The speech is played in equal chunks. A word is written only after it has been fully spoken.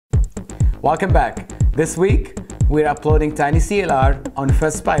Welcome back. This week, we're uploading TinyCLR on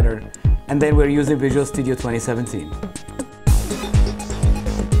FEZ Spider, and then we're using Visual Studio 2017.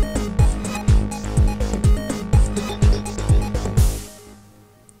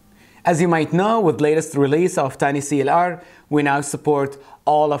 As you might know, with the latest release of TinyCLR, we now support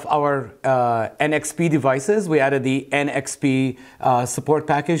all of our NXP devices. We added the NXP support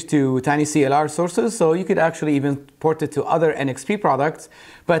package to TinyCLR sources, so you could actually even port it to other NXP products.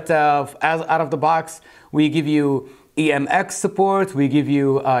 But as out of the box, we give you EMX support, we give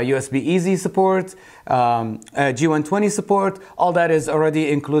you USB-EZ support, G120 support. All that is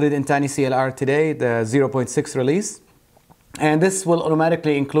already included in TinyCLR today, the 0.6 release. And this will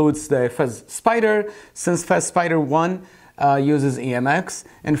automatically include the FEZ Spider, since FEZ Spider I uses EMX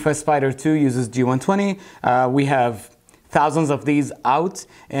and FEZ Spider II uses G120. We have thousands of these out,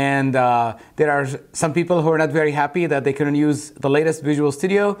 and there are some people who are not very happy that they couldn't use the latest Visual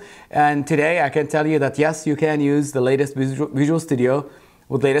Studio. And today I can tell you that yes, you can use the latest Visual Studio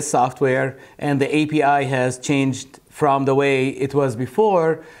with latest software, and the API has changed from the way it was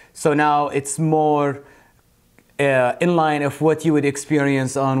before. So now it's more in line of what you would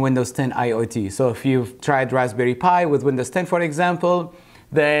experience on Windows 10 IoT. So if you've tried Raspberry Pi with Windows 10, for example,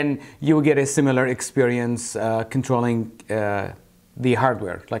 then you will get a similar experience controlling the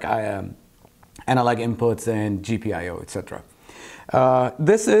hardware, like analog inputs and GPIO, etc.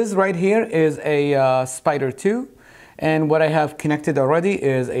 This is right here is a Spider 2, and what I have connected already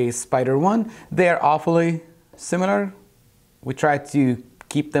is a Spider 1. They're awfully similar. We tried to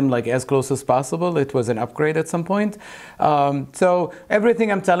keep them like as close as possible. It was an upgrade at some point. So everything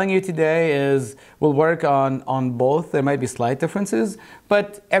I'm telling you today will work on both. There might be slight differences,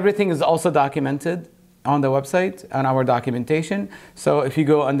 but everything is also documented on the website, on our documentation. So if you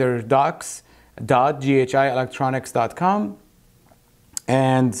go under docs.ghiElectronics.com,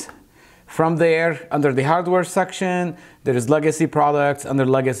 and from there, under the hardware section, there is legacy products. Under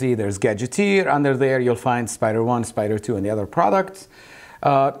legacy, there's Gadgeteer. Under there, you'll find Spider 1, Spider 2, and the other products.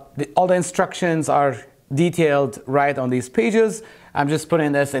 All the instructions are detailed right on these pages. I'm just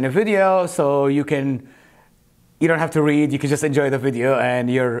putting this in a video so you don't have to read, you can just enjoy the video and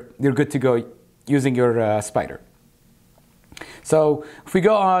you're good to go using your Spider. So if we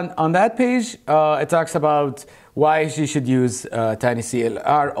go on that page, it talks about why you should use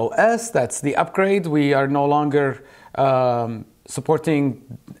TinyCLR OS. That's the upgrade. We are no longer supporting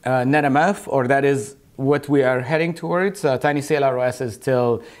NetMF, or that is what we are heading towards. TinyCLR OS is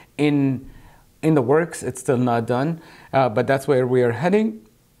still in the works. It's still not done, but that's where we are heading.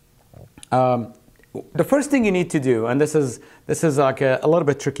 The first thing you need to do, and this is like a little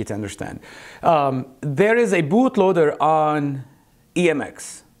bit tricky to understand. There is a bootloader on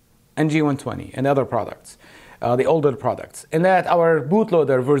EMX and G120 and other products, the older products, and that our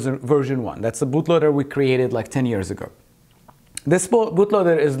bootloader version 1. That's the bootloader we created like 10 years ago. This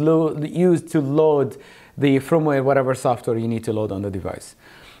bootloader is used to load the firmware, whatever software you need to load on the device.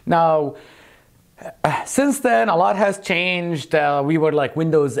 Now, since then, a lot has changed. We were like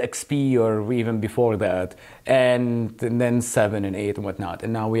Windows XP or even before that, and then 7 and 8 and whatnot,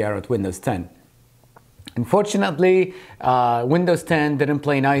 and now we are at Windows 10. Unfortunately, Windows 10 didn't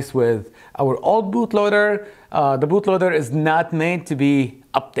play nice with our old bootloader. The bootloader is not made to be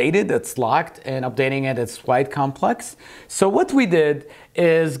updated. It's locked, and updating it is quite complex. So what we did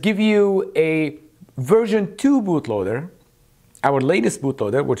is give you a version 2 bootloader, our latest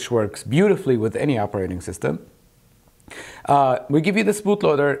bootloader, which works beautifully with any operating system. We give you this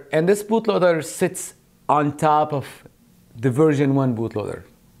bootloader, and this bootloader sits on top of the version 1 bootloader.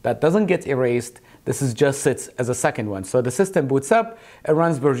 That doesn't get erased. This is just sits as a second one. So the system boots up, it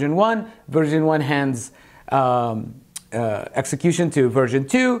runs version 1. Version 1 hands execution to version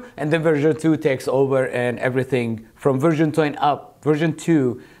 2, and then version 2 takes over, and everything from version 2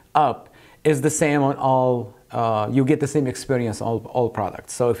 up is the same on all. You get the same experience on all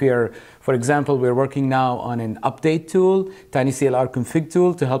products. So if you're, for example, we're working now on an update tool, TinyCLR config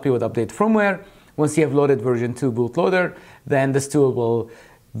tool, to help you with update firmware. Once you have loaded version 2 bootloader, then this tool will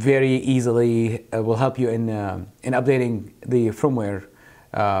very easily will help you in updating the firmware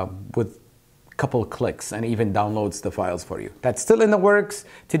with couple clicks, and even downloads the files for you. That's still in the works.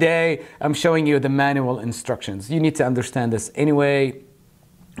 Today, I'm showing you the manual instructions. You need to understand this anyway.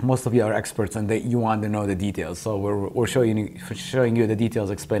 Most of you are experts and you want to know the details. So we're showing you the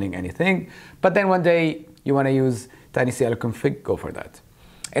details, explaining anything. But then one day you want to use TinyCLR config, go for that.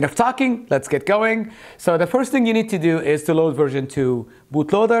 Enough talking, let's get going. So the first thing you need to do is to load version 2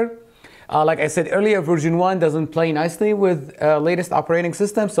 bootloader. Like I said earlier, version 1 doesn't play nicely with latest operating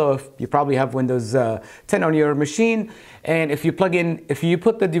system. So if you probably have Windows 10 on your machine, and if you put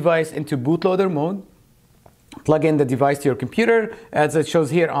the device into bootloader mode, plug in the device to your computer, as it shows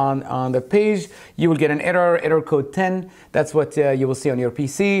here on the page, you will get an error code 10. That's what you will see on your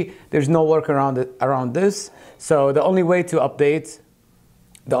PC. There's no workaround around this. So the only way to update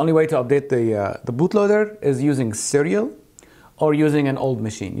the bootloader is using serial or using an old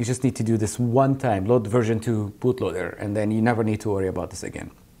machine. You just need to do this one time, load version 2 bootloader, and then you never need to worry about this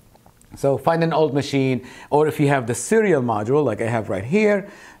again. So find an old machine, or if you have the serial module like I have right here,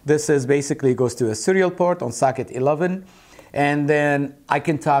 this is basically goes to a serial port on socket 11, and then I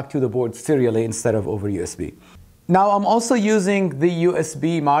can talk to the board serially instead of over USB. Now I'm also using the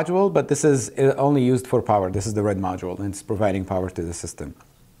USB module, but this is only used for power. This is the red module, and it's providing power to the system.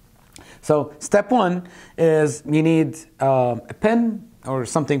 So step 1 is you need a pen or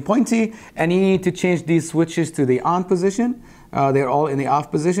something pointy, and you need to change these switches to the on position. They're all in the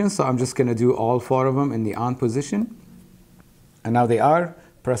off position, so I'm just going to do all 4 of them in the on position. And now they are.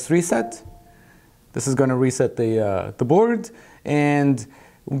 Press reset. This is going to reset the board, and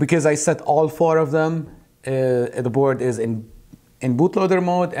because I set all 4 of them, the board is in bootloader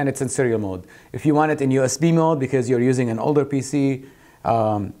mode and it's in serial mode. If you want it in USB mode because you're using an older PC,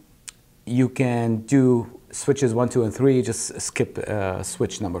 you can do switches 1, 2, and 3. Just skip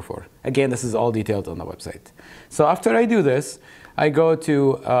switch number 4. Again, this is all detailed on the website. So after I do this, I go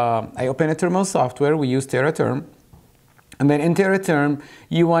to I open a terminal software. We use TerraTerm. And then in TerraTerm,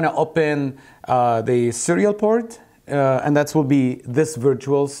 you want to open the serial port, and that will be this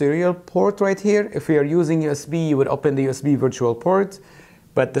virtual serial port right here. If you're using USB, you would open the USB virtual port,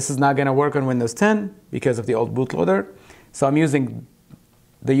 but this is not going to work on Windows 10 because of the old bootloader. So I'm using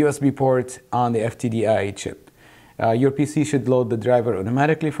the USB port on the FTDI chip. Your PC should load the driver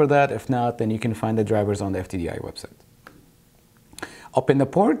automatically for that. If not, then you can find the drivers on the FTDI website. Open the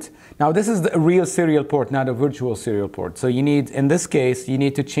port. Now this is the real serial port, not a virtual serial port. So you need, in this case, you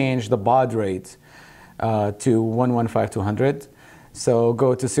need to change the baud rate to 115200. So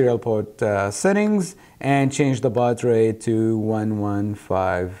go to serial port settings and change the baud rate to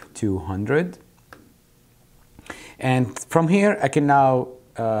 115200. And from here, I can now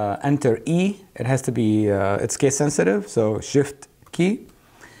enter E. It has to be, it's case sensitive, so shift key.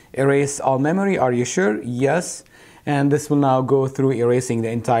 Erase all memory. Are you sure? Yes. And this will now go through erasing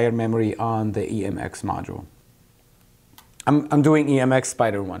the entire memory on the EMX module. I'm doing EMX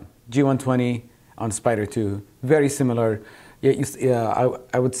Spider I, G120 on Spider II, very similar.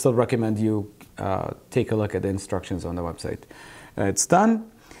 I would still recommend you take a look at the instructions on the website. It's done,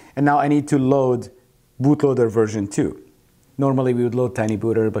 and now I need to load bootloader version 2. Normally we would load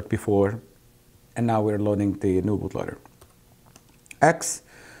TinyBooter, but before, and now we're loading the new bootloader. X,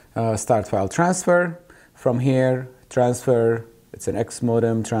 start file transfer. From here, transfer, it's an X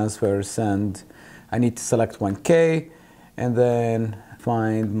modem, transfer, send. I need to select 1K, and then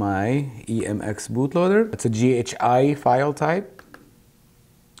find my EMX bootloader. It's a GHI file type.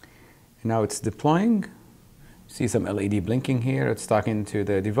 And now it's deploying. See some LED blinking here. It's talking to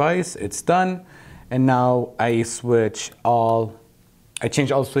the device. It's done. And now I change all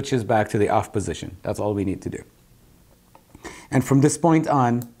switches back to the off position. That's all we need to do. And from this point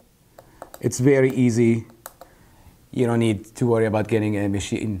on, it's very easy. You don't need to worry about getting a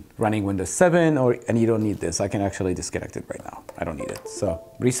machine running Windows 7, and you don't need this. I can actually disconnect it right now. I don't need it. So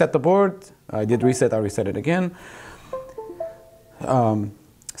reset the board. I did reset. I'll reset it again.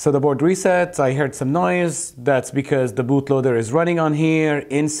 So the board resets. I heard some noise. That's because the bootloader is running on here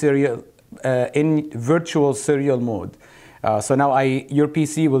in virtual serial mode. So now your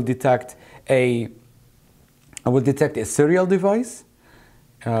PC will detect a serial device.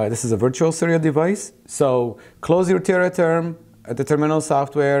 This is a virtual serial device. So close your TerraTerm at the terminal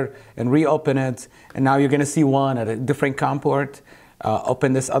software and reopen it. And now you're going to see one at a different COM port.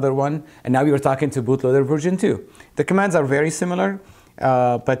 Open this other one. And now you're talking to bootloader version 2. The commands are very similar,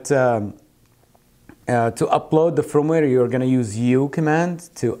 but to upload the firmware, you're going to use U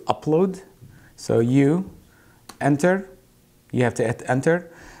command to upload. So U, enter. You have to hit enter.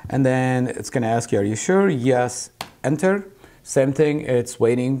 And then it's going to ask you, are you sure? Yes, enter. Same thing, it's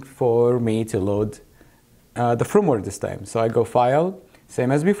waiting for me to load the firmware this time. So I go File,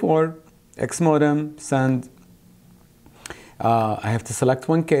 same as before, X modem, send. I have to select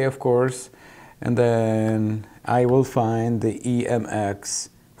 1K, of course, and then I will find the EMX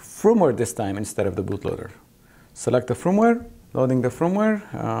firmware this time instead of the bootloader. Select the firmware, loading the firmware.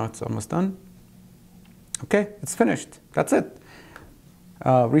 It's almost done. Okay, it's finished. That's it.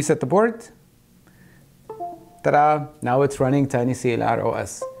 Reset the board. Ta-da! Now it's running TinyCLR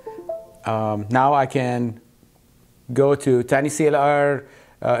OS. now I can go to TinyCLR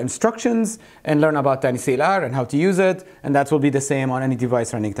instructions and learn about TinyCLR and how to use it, and that will be the same on any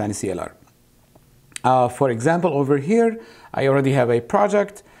device running TinyCLR. For example, over here, I already have a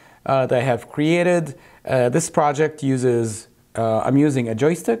project that I have created. This project uses, I'm using a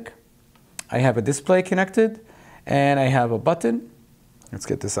joystick. I have a display connected, and I have a button. Let's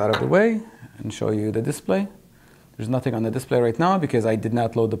get this out of the way and show you the display. There's nothing on the display right now because I did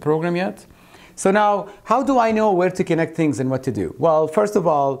not load the program yet. So now, how do I know where to connect things and what to do? Well, first of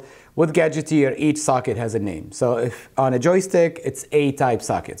all, with Gadgeteer, each socket has a name. So if on a joystick, it's A-type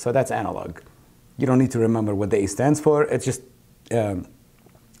socket, so that's analog. You don't need to remember what the A stands for. It's just,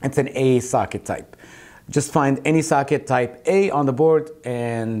 it's an A socket type. Just find any socket type A on the board,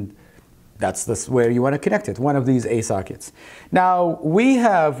 and that's where you want to connect it, one of these A sockets. Now, we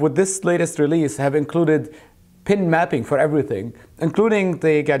have, with this latest release, have included pin mapping for everything, including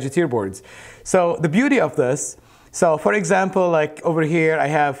the Gadgeteer boards. So the beauty of this, so for example, like over here, I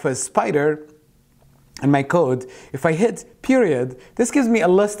have FEZ Spider in my code. If I hit period, this gives me a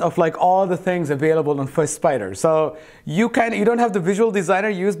list of like all the things available on FEZ Spider. So you don't have the visual designer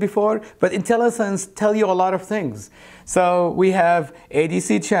you used before, but IntelliSense tell you a lot of things. So we have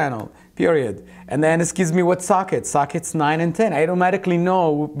ADC channel, period. And then this gives me what sockets 9 and 10. I automatically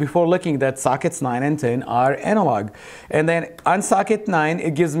know before looking that sockets 9 and 10 are analog. And then on socket 9,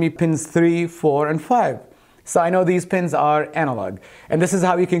 it gives me pins 3, 4, and 5. So I know these pins are analog. And this is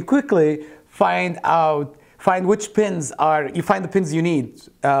how you can quickly find which pins you find the pins you need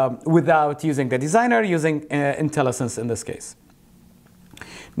without using the designer, using IntelliSense in this case.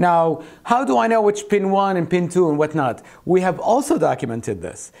 Now, how do I know which pin 1 and pin 2 and whatnot? We have also documented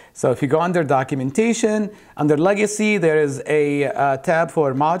this. So if you go under documentation, under legacy, there is a tab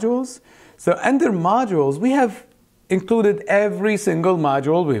for modules. So under modules, we have included every single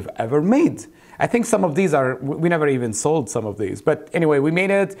module we've ever made. I think some of these we never even sold some of these. But anyway, we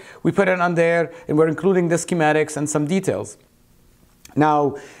made it, we put it on there, and we're including the schematics and some details.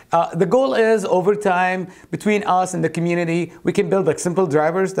 Now, the goal is, over time, between us and the community, we can build like simple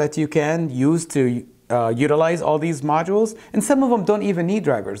drivers that you can use to utilize all these modules. And some of them don't even need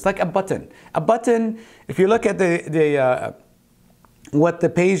drivers, like a button. A button, if you look at what the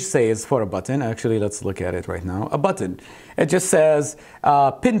page says for a button, actually, let's look at it right now. A button, it just says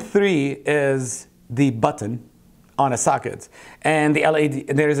pin 3 is the button on a socket, and the LED,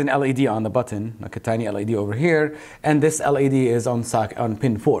 there is an LED on the button, like a tiny LED over here, and this LED is on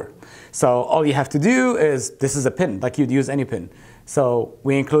pin 4. So all you have to do is, this is a pin, like you'd use any pin. So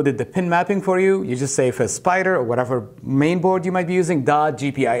we included the pin mapping for you. You just say FEZ Spider or whatever main board you might be using,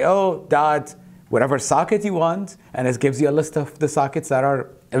 .GPIO, whatever socket you want, and it gives you a list of the sockets that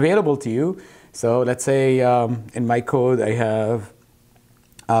are available to you. So let's say in my code I have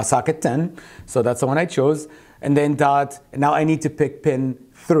socket 10, so that's the one I chose. And then now I need to pick pin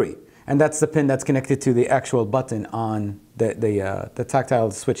 3. And that's the pin that's connected to the actual button on the tactile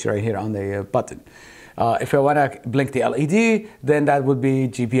switch right here on the button. If I want to blink the LED, then that would be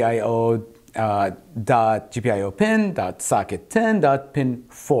GPIO .GPIO pin .socket 10 .pin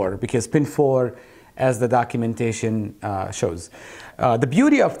 4, because pin 4, as the documentation shows. The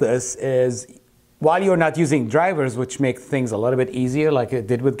beauty of this is, while you're not using drivers, which make things a little bit easier, like it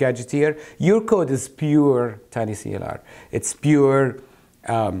did with Gadgeteer, your code is pure TinyCLR. It's pure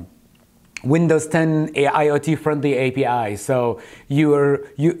Windows 10 IoT-friendly API. So you're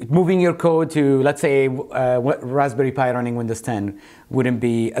moving your code to, let's say, Raspberry Pi running Windows 10 wouldn't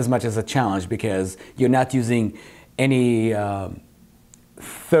be as much as a challenge, because you're not using any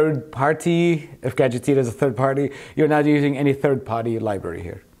third party. If Gadgeteer is a third party, you're not using any third-party library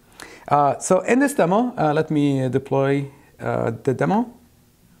here. So in this demo, let me deploy the demo.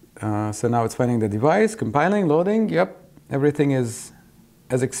 So now it's finding the device, compiling, loading. Yep, everything is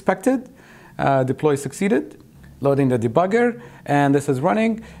as expected. Deploy succeeded. Loading the debugger, and this is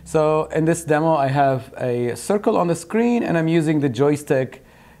running. So in this demo, I have a circle on the screen, and I'm using the joystick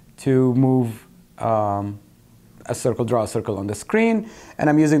to move a circle, draw a circle on the screen, and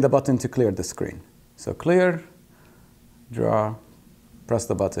I'm using the button to clear the screen. So clear, draw, press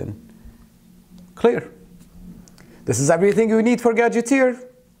the button. Clear. This is everything you need for Gadgeteer.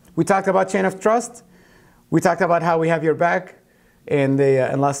 We talked about chain of trust. We talked about how we have your back in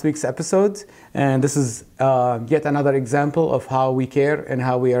last week's episode. And this is yet another example of how we care and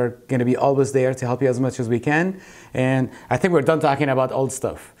how we are going to be always there to help you as much as we can. And I think we're done talking about old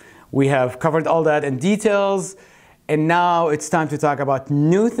stuff. We have covered all that in details. And now it's time to talk about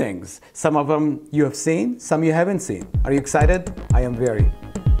new things. Some of them you have seen, some you haven't seen. Are you excited? I am very.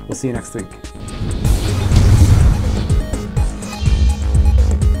 We'll see you next week.